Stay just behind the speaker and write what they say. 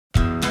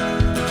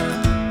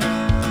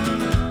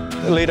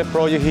little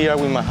project here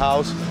with my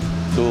house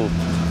to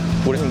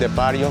put in the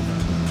patio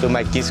so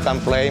my kids can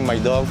play, my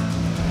dog.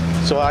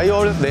 So I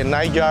ordered the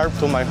night yard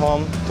to my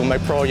home, to my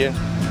project.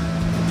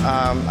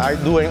 I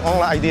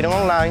did it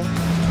online.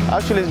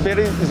 Actually,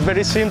 it's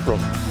very simple.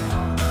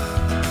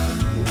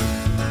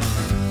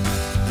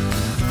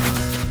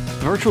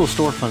 Virtual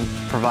Storefront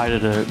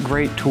provided a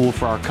great tool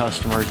for our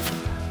customers.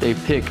 They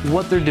pick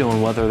what they're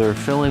doing, whether they're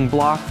filling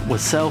block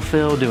with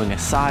self-fill, doing a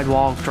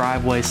sidewalk,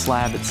 driveway,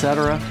 slab,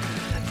 etc.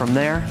 From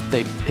there,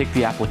 they pick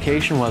the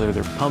application, whether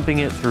they're pumping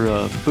it through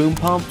a boom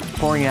pump,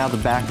 pouring it out the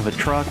back of a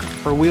truck,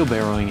 or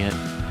wheelbarrowing it.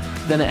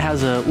 Then it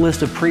has a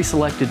list of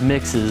pre-selected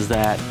mixes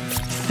that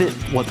fit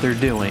what they're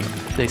doing.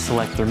 They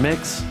select their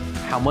mix,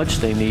 how much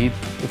they need.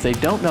 If they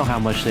don't know how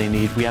much they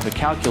need, we have a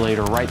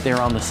calculator right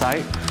there on the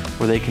site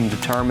where they can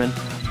determine,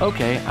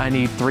 okay, I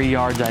need 3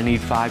 yards, I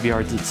need 5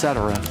 yards,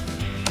 etc.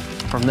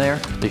 From there,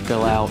 they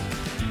fill out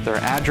their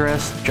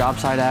address, job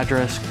site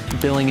address,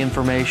 billing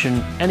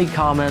information, any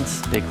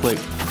comments, they click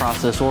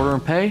process order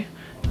and pay,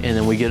 and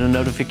then we get a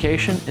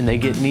notification and they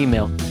get an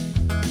email.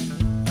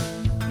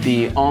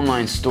 The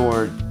online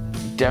store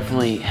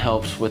definitely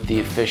helps with the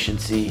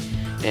efficiency.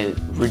 It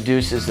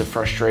reduces the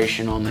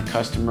frustration on the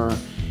customer,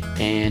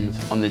 and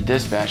on the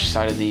dispatch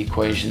side of the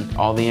equation,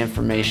 all the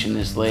information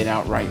is laid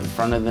out right in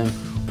front of them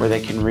where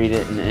they can read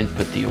it and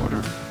input the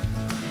order.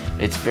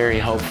 It's very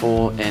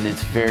helpful and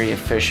it's very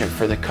efficient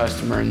for the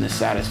customer, and the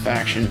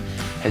satisfaction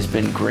has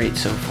been great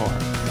so far.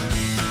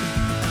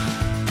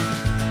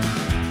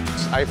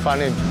 I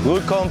found a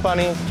good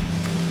company,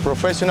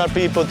 professional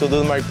people to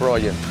do my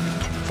project.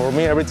 For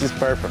me, everything is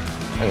perfect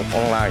and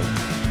online.